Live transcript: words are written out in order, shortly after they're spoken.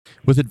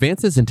With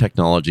advances in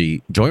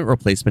technology, joint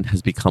replacement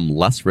has become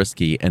less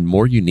risky and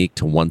more unique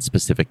to one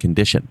specific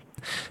condition.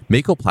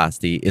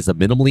 Makoplasty is a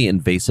minimally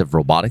invasive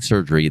robotic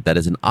surgery that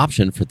is an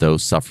option for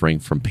those suffering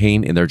from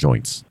pain in their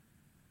joints.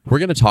 We're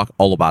going to talk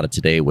all about it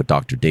today with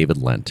Dr. David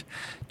Lent,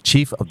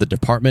 Chief of the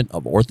Department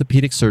of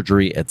Orthopedic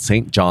Surgery at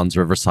St. John's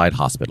Riverside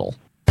Hospital.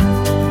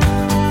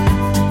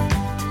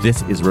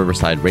 This is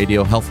Riverside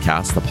Radio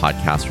Healthcast, the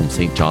podcast from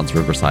St. John's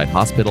Riverside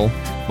Hospital.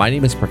 My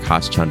name is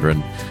Prakash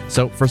Chandran.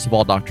 So first of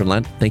all, Dr.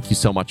 Lent, thank you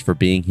so much for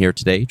being here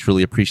today.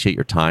 Truly appreciate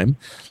your time.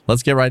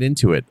 Let's get right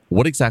into it.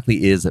 What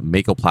exactly is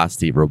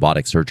Makoplasty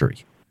robotic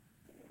surgery?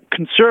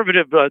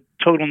 Conservative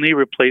total knee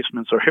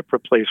replacements or hip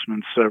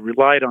replacements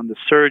relied on the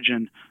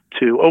surgeon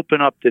to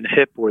open up the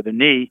hip or the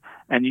knee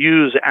and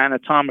use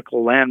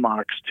anatomical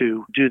landmarks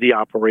to do the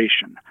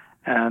operation.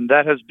 And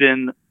that has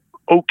been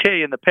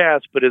okay in the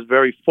past, but is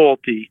very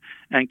faulty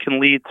and can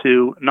lead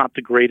to not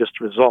the greatest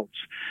results.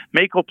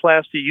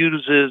 Makoplasty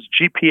uses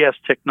GPS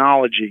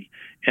technology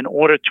in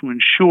order to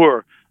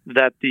ensure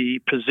that the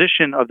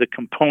position of the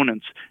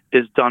components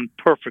is done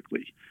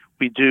perfectly.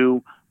 We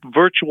do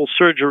virtual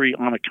surgery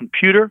on a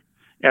computer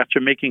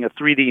after making a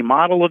 3D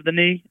model of the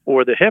knee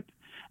or the hip,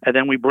 and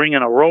then we bring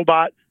in a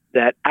robot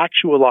that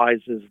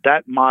actualizes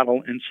that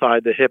model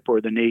inside the hip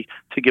or the knee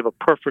to give a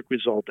perfect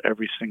result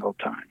every single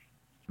time.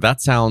 That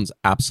sounds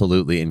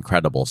absolutely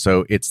incredible.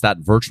 So it's that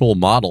virtual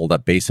model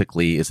that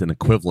basically is an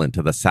equivalent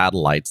to the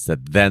satellites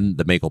that then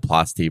the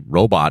Makoplasty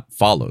robot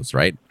follows,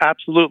 right?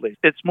 Absolutely.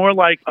 It's more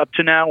like up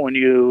to now when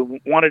you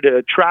wanted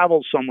to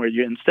travel somewhere,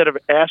 instead of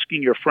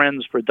asking your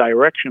friends for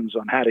directions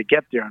on how to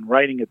get there and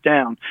writing it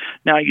down,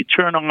 now you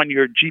turn on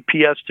your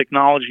GPS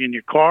technology in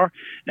your car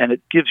and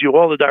it gives you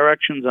all the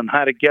directions on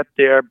how to get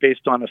there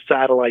based on a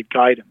satellite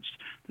guidance.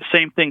 The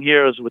same thing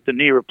here is with the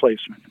knee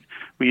replacement.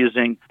 We're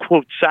using,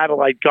 quote,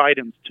 satellite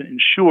guidance to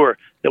ensure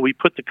that we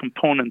put the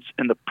components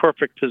in the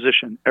perfect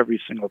position every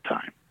single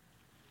time.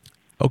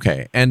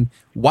 Okay. And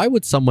why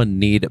would someone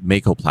need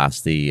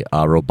Makoplasty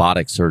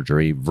robotic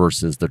surgery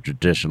versus the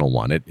traditional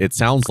one? It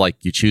sounds like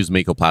you choose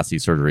Makoplasty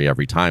surgery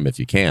every time if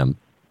you can.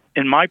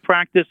 In my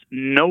practice,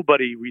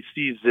 nobody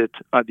receives it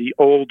the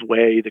old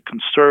way, the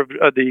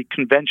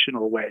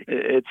conventional way.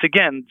 It's,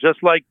 again,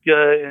 just like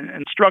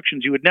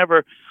instructions. You would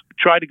never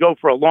try to go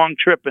for a long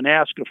trip and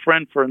ask a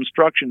friend for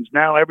instructions.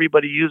 Now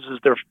everybody uses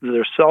their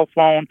cell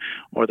phone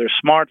or their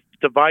smart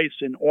device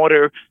in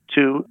order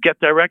to get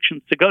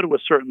directions to go to a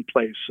certain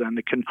place, and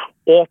it can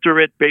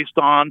alter it based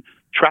on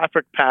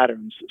traffic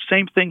patterns.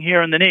 Same thing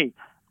here in the knee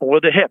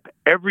or the hip.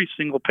 Every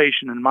single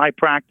patient in my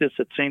practice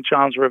at St.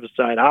 John's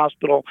Riverside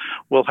Hospital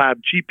will have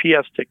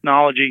GPS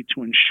technology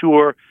to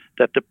ensure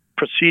that the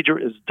procedure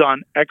is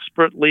done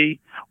expertly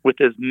with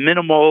as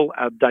minimal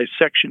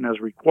dissection as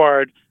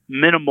required,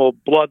 minimal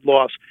blood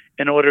loss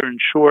in order to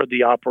ensure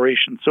the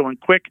operation. So in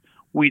quick,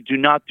 we do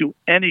not do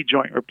any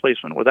joint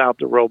replacement without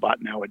the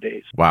robot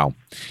nowadays. Wow.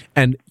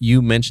 And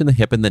you mentioned the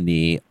hip and the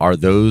knee. Are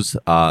those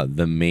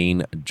the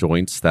main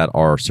joints that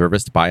are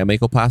serviced by a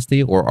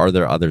Makoplasty, or are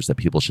there others that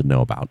people should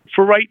know about?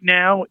 For right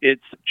now,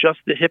 it's just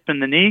the hip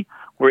and the knee.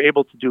 We're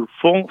able to do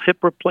full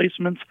hip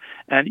replacements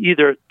and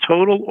either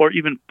total or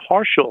even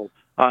partial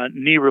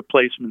knee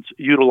replacements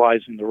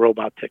utilizing the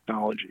robot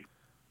technology.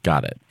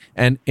 Got it.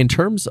 And in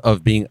terms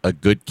of being a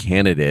good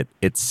candidate,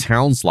 it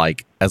sounds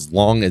like as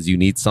long as you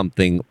need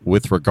something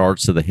with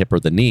regards to the hip or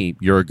the knee,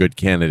 you're a good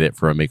candidate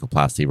for a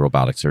Makoplasty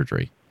robotic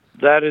surgery.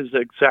 That is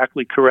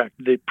exactly correct.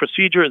 The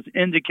procedure is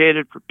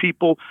indicated for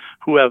people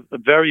who have a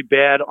very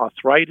bad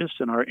arthritis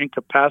and are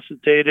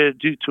incapacitated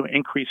due to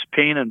increased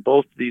pain in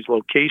both of these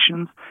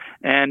locations.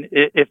 And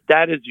if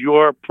that is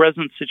your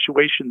present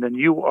situation, then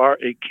you are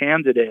a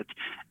candidate.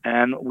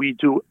 And we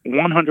do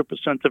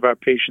 100% of our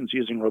patients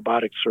using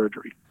robotic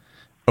surgery.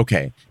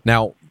 Okay.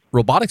 Now,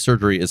 robotic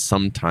surgery is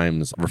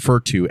sometimes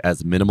referred to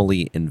as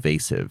minimally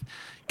invasive.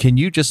 Can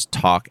you just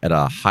talk at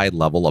a high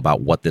level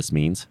about what this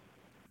means?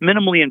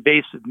 Minimally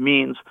invasive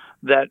means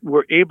that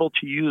we're able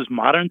to use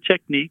modern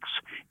techniques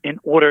in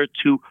order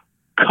to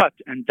cut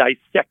and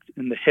dissect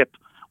in the hip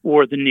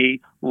or the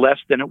knee less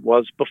than it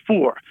was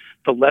before.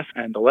 The less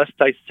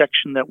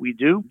dissection that we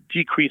do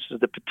decreases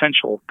the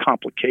potential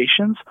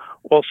complications,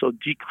 also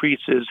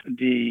decreases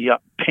the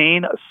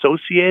pain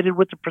associated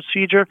with the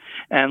procedure,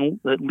 and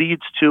it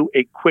leads to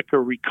a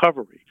quicker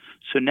recovery.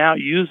 So now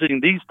using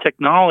these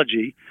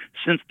technology,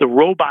 since the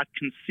robot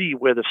can see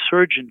where the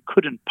surgeon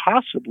couldn't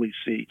possibly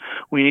see,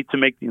 we need to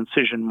make the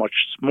incision much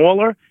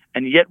smaller,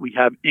 and yet we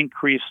have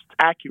increased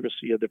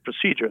accuracy of the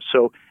procedure.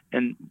 So,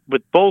 and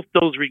with both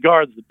those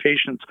regards, the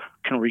patients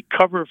can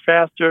recover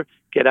faster,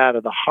 get out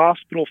of the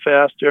hospital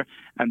faster,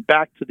 and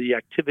back to the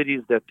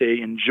activities that they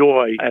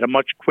enjoy at a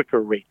much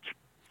quicker rate.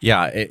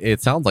 Yeah,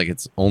 it sounds like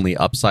it's only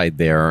upside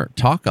there.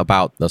 Talk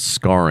about the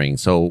scarring.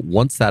 So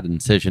once that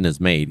incision is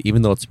made,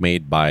 even though it's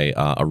made by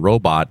a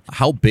robot,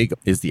 how big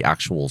is the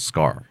actual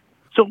scar?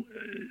 So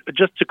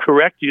just to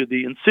correct you,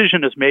 the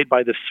incision is made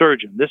by the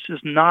surgeon. This is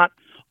not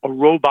a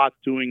robot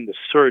doing the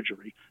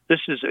surgery. This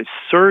is a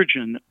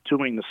surgeon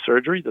doing the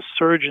surgery. The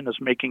surgeon is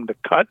making the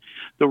cut.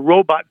 The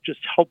robot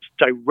just helps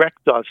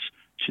direct us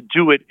to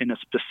do it in a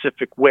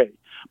specific way.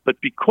 But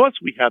because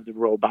we have the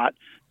robot,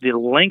 the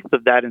length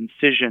of that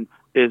incision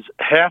is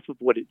half of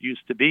what it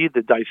used to be.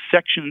 The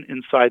dissection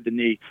inside the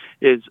knee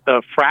is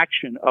a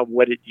fraction of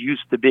what it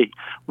used to be.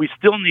 We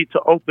still need to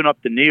open up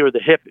the knee or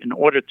the hip in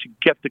order to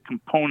get the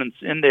components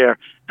in there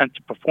and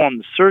to perform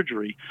the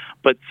surgery.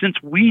 But since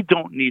we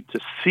don't need to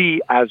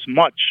see as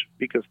much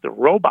because the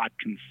robot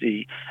can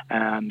see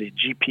and the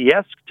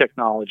GPS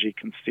technology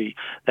can see,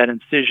 that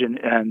incision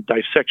and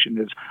dissection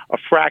is a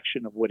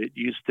fraction of what it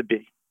used to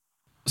be.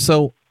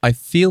 So I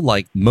feel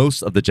like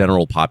most of the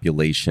general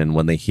population,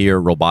 when they hear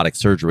robotic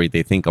surgery,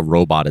 they think a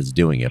robot is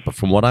doing it. But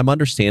from what I'm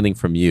understanding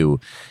from you,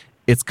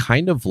 it's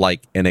kind of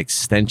like an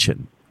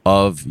extension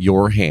of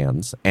your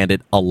hands, and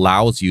it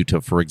allows you to,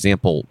 for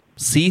example,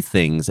 see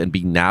things and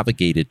be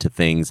navigated to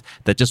things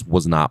that just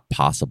was not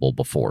possible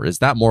before. Is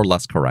that more or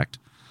less correct?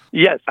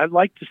 Yes, I'd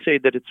like to say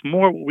that it's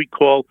more what we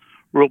call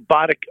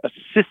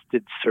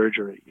robotic-assisted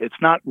surgery. It's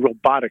not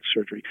robotic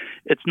surgery.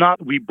 It's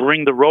not we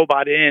bring the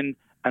robot in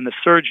and the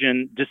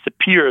surgeon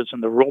disappears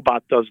and the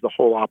robot does the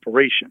whole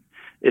operation.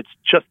 It's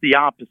just the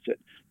opposite.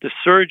 The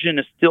surgeon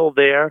is still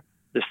there.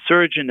 The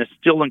surgeon is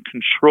still in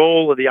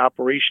control of the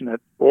operation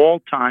at all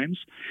times,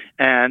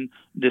 and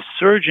the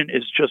surgeon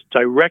is just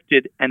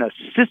directed and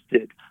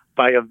assisted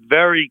by a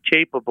very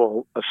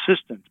capable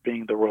assistant,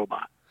 being the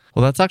robot.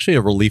 Well, that's actually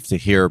a relief to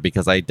hear,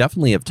 because I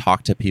definitely have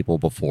talked to people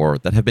before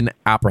that have been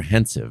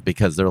apprehensive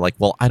because they're like,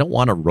 well, I don't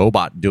want a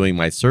robot doing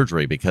my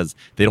surgery because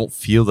they don't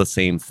feel the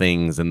same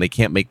things and they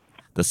can't make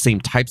the same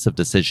types of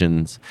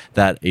decisions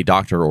that a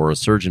doctor or a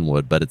surgeon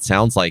would. But it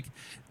sounds like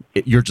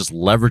you're just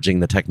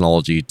leveraging the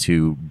technology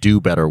to do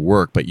better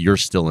work, but you're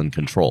still in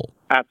control.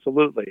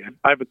 Absolutely.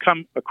 I've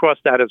come across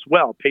that as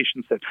well.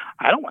 Patients said,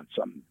 I don't want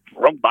some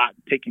robot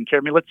taking care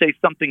of me. Let's say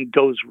something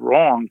goes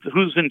wrong.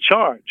 Who's in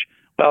charge?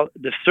 Well,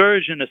 the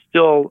surgeon is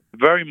still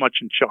very much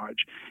in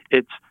charge.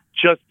 It's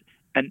just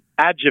an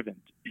adjuvant,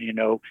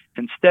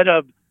 instead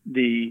of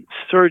the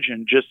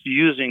surgeon just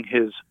using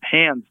his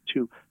hands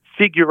to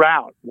figure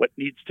out what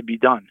needs to be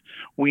done.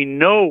 We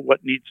know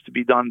what needs to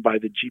be done by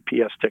the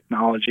GPS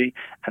technology,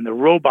 and the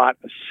robot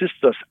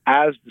assists us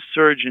as the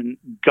surgeon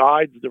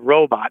guides the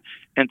robot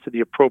into the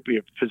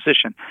appropriate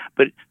position.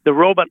 But the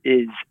robot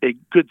is a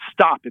good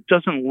stop. It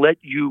doesn't let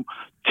you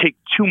take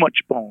too much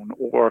bone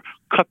or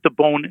cut the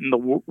bone in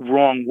the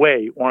wrong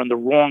way or in the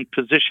wrong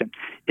position.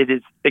 It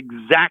is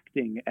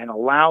exacting and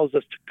allows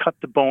us to cut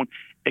the bone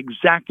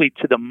exactly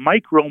to the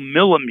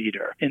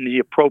micromillimeter in the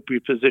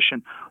appropriate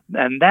position.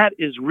 And that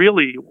is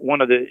really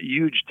one of the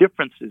huge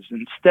differences.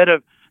 Instead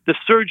of the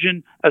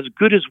surgeon, as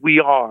good as we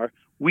are,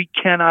 we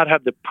cannot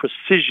have the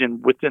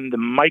precision within the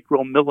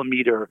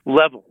micromillimeter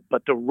level.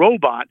 But the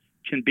robot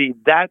can be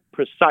that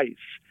precise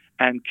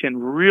and can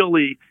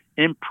really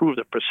improve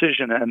the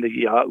precision and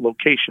the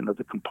location of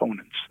the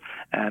components,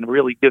 and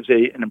really gives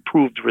an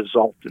improved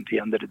result at the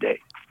end of the day.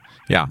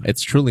 Yeah,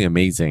 it's truly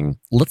amazing.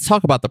 Let's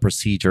talk about the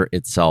procedure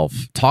itself.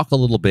 Talk a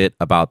little bit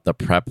about the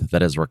prep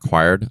that is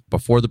required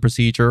before the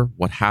procedure,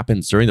 what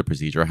happens during the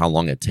procedure, how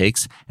long it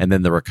takes, and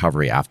then the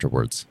recovery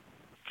afterwards.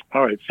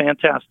 All right,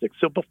 fantastic.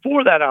 So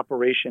before that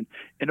operation,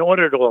 in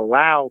order to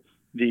allow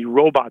the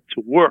robot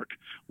to work,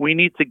 we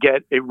need to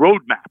get a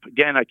roadmap.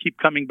 Again, I keep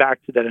coming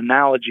back to that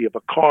analogy of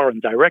a car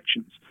and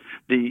directions.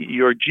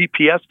 Your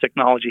GPS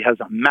technology has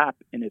a map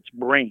in its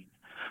brain.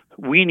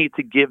 We need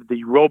to give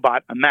the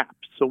robot a map.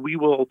 So we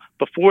will,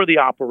 before the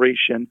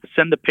operation,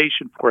 send the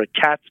patient for a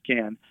CAT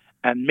scan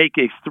and make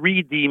a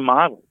 3D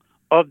model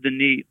of the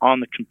knee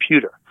on the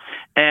computer.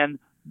 And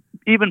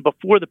even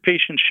before the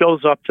patient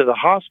shows up to the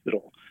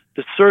hospital,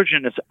 the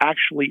surgeon is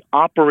actually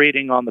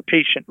operating on the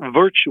patient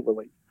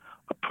virtually,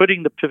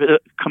 putting the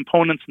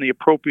components in the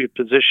appropriate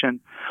position,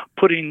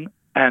 putting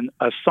and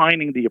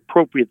assigning the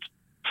appropriate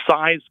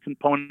size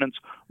components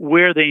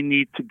where they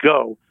need to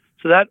go.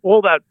 So that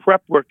all that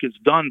prep work is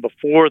done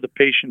before the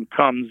patient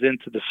comes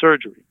into the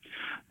surgery.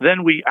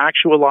 Then we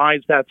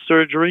actualize that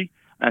surgery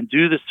and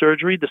do the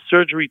surgery. The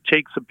surgery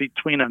takes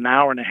between an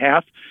hour and a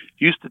half.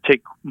 It used to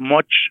take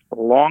much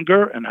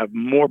longer and have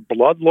more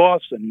blood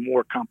loss and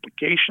more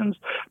complications.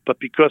 But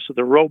because of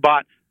the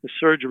robot, the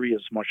surgery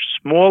is much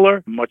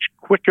smaller, much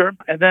quicker.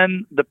 And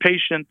then the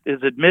patient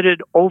is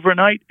admitted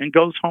overnight and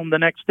goes home the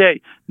next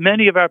day.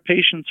 Many of our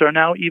patients are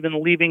now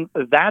even leaving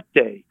that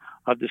day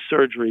of the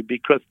surgery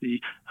because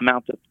the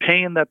amount of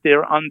pain that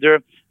they're under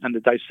and the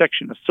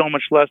dissection is so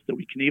much less that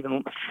we can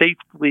even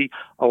safely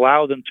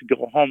allow them to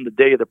go home the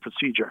day of the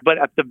procedure. But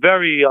at the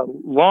very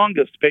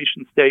longest,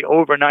 patients stay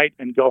overnight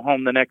and go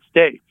home the next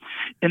day.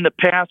 In the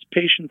past,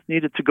 patients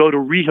needed to go to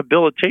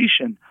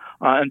rehabilitation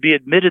and be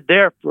admitted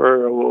there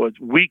for a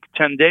week,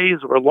 10 days,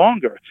 or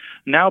longer.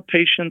 Now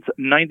patients,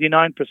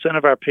 99%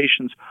 of our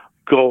patients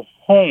go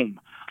home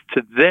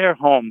to their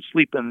home,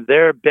 sleep in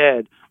their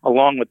bed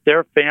along with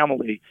their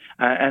family,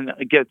 and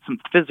get some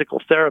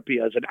physical therapy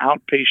as an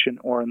outpatient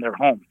or in their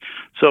home.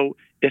 So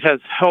it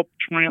has helped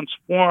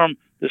transform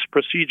this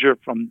procedure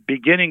from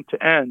beginning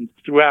to end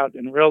throughout,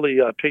 and really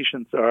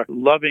patients are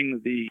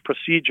loving the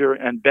procedure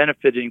and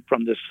benefiting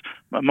from this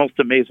most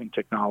amazing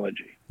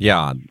technology.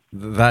 Yeah,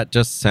 that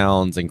just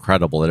sounds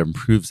incredible. It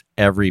improves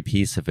every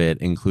piece of it,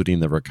 including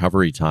the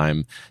recovery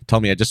time. Tell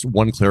me, just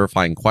one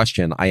clarifying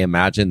question. I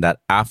imagine that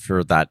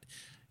after that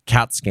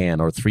CAT scan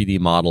or 3D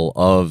model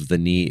of the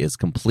knee is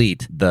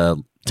complete,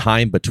 the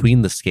time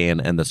between the scan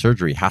and the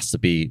surgery has to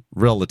be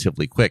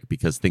relatively quick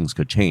because things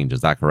could change.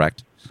 Is that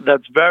correct?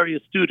 That's very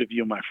astute of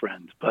you, my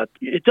friend. But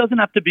it doesn't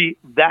have to be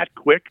that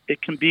quick.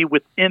 It can be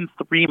within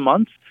 3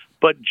 months,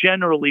 but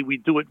generally we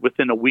do it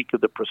within a week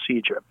of the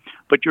procedure.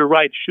 But you're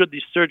right, should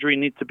the surgery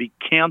need to be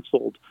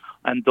canceled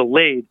and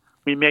delayed,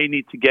 we may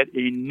need to get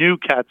a new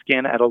CAT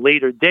scan at a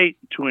later date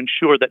to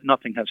ensure that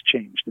nothing has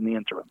changed in the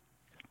interim.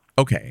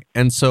 Okay.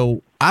 And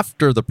so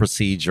after the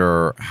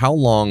procedure, how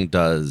long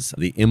does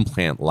the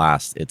implant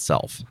last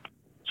itself?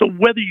 So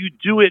whether you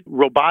do it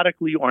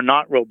robotically or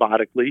not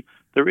robotically,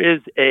 there is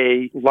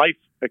a life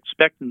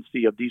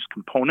expectancy of these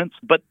components.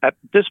 But at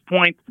this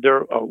point,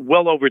 they're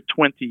well over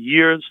 20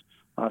 years,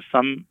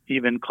 some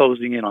even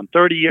closing in on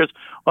 30 years.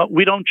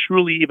 We don't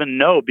truly even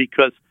know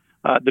because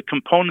the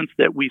components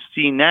that we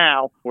see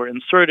now were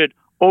inserted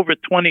over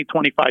 20,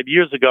 25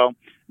 years ago.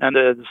 And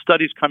the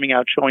studies coming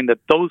out showing that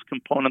those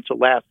components are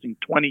lasting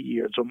 20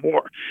 years or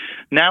more.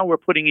 Now we're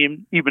putting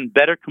in even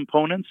better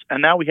components,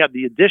 and now we have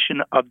the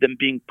addition of them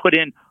being put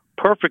in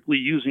perfectly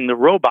using the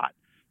robot.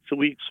 So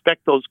we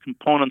expect those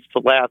components to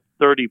last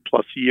 30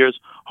 plus years,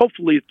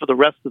 hopefully for the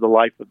rest of the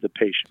life of the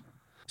patient.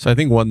 So I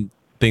think one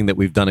thing that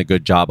we've done a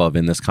good job of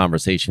in this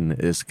conversation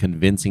is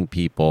convincing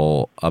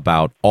people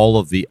about all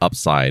of the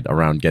upside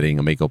around getting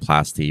a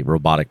Makoplasty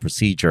robotic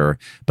procedure.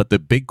 But the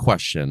big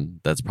question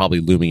that's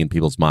probably looming in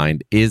people's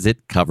mind, is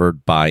it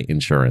covered by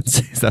insurance?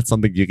 Is that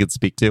something you could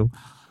speak to?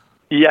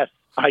 Yes,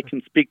 I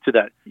can speak to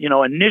that.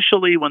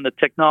 Initially when the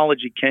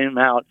technology came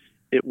out,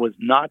 it was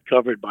not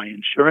covered by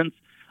insurance.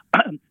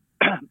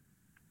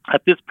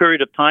 At this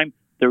period of time,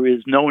 there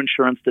is no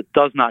insurance that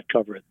does not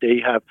cover it.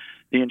 The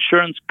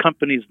insurance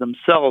companies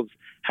themselves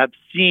have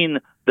seen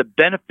the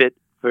benefit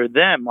for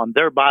them on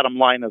their bottom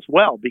line as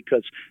well,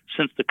 because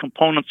since the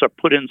components are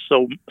put in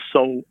so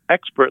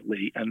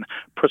expertly and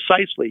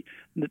precisely,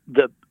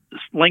 the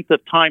length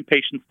of time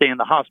patients stay in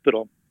the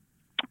hospital,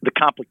 the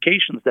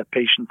complications that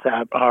patients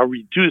have are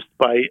reduced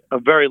by a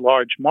very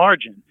large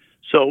margin.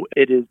 So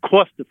it is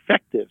cost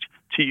effective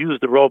to use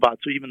the robot.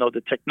 So even though the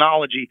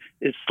technology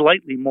is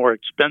slightly more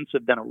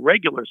expensive than a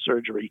regular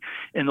surgery,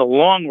 in the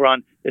long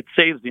run, it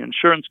saves the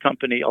insurance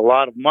company a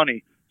lot of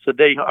money. So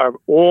they are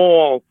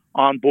all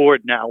on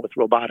board now with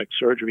robotic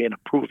surgery and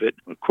approve it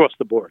across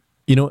the board.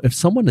 If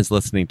someone is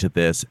listening to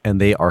this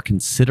and they are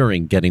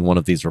considering getting one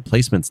of these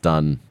replacements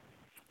done,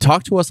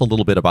 talk to us a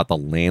little bit about the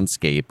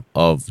landscape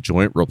of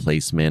joint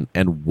replacement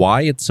and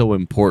why it's so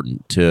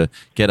important to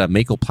get a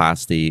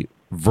Makoplasty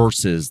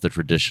versus the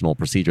traditional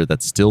procedure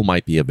that still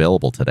might be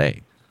available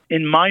today.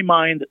 In my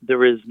mind,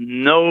 there is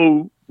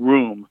no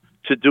room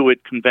to do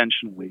it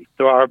conventionally.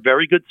 There are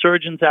very good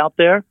surgeons out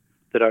there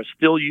that are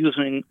still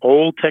using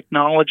old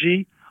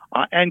technology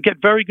and get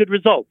very good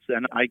results.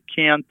 And I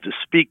can't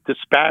speak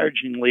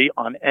disparagingly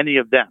on any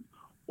of them.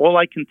 All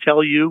I can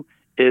tell you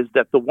is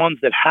that the ones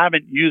that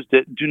haven't used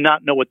it do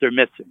not know what they're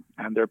missing.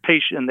 And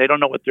they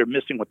don't know what they're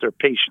missing with their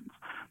patients.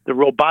 The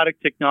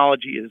robotic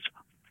technology is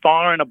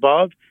far and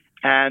above.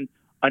 And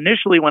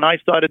initially, when I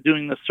started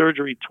doing the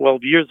surgery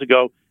 12 years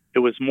ago, it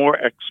was more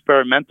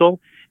experimental.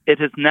 It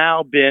has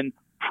now been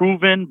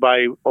proven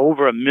by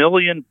over 1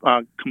 million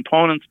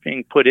components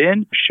being put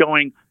in,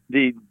 showing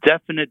the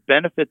definite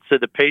benefits to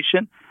the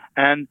patient,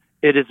 and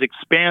it is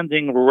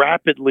expanding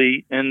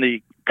rapidly in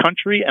the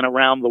country and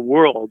around the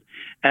world.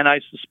 And I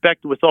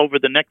suspect over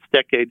the next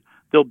decade,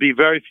 there'll be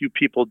very few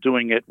people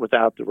doing it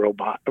without the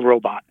robot.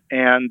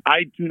 And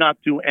I do not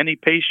do any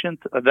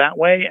patient that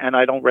way, and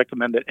I don't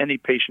recommend that any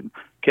patient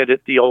get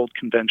it the old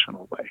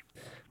conventional way.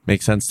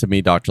 Makes sense to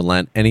me, Dr.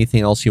 Lent.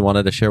 Anything else you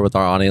wanted to share with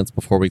our audience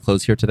before we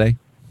close here today?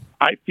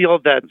 I feel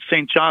that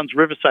St. John's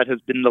Riverside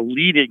has been the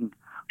leading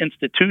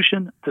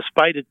institution,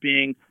 despite it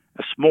being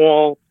a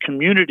small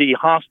community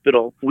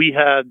hospital. We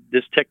had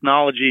this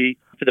technology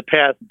for the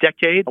past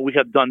decade. We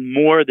have done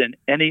more than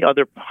any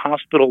other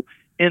hospital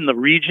in the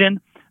region,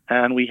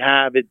 and we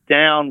have it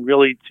down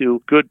really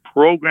to good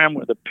program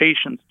where the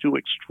patients do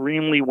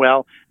extremely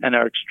well and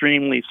are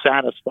extremely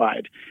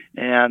satisfied.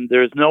 And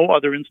there's no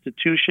other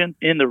institution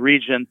in the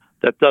region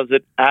that does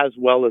it as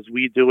well as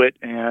we do it,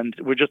 and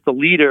we're just a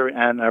leader,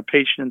 and our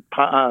patient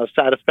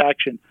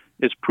satisfaction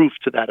is proof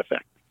to that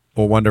effect.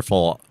 Well,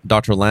 wonderful.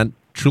 Dr. Lent,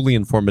 truly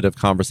informative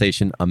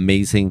conversation.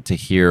 Amazing to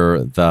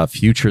hear the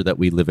future that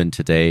we live in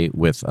today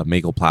with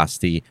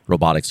Makoplasty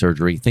robotic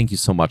surgery. Thank you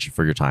so much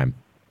for your time.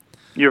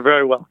 You're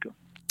very welcome.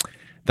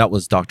 That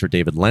was Dr.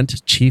 David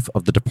Lent, Chief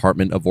of the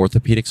Department of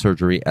Orthopedic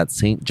Surgery at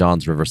St.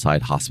 John's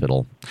Riverside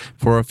Hospital.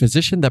 For a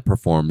physician that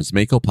performs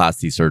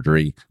Makoplasty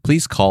surgery,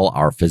 please call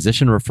our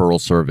physician referral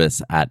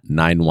service at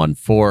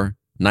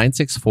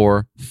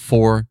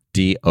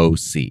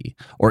 914-964-4DOC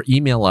or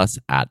email us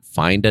at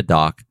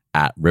findadoc@st-john's.com.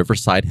 at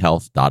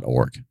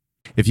riversidehealth.org.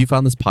 If you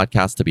found this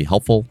podcast to be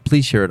helpful,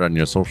 please share it on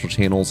your social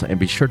channels and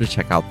be sure to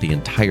check out the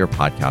entire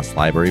podcast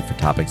library for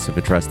topics of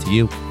interest to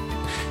you.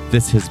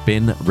 This has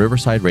been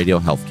Riverside Radio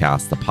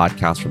Healthcast, the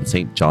podcast from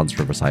St. John's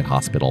Riverside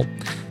Hospital.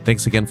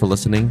 Thanks again for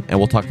listening, and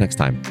we'll talk next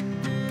time.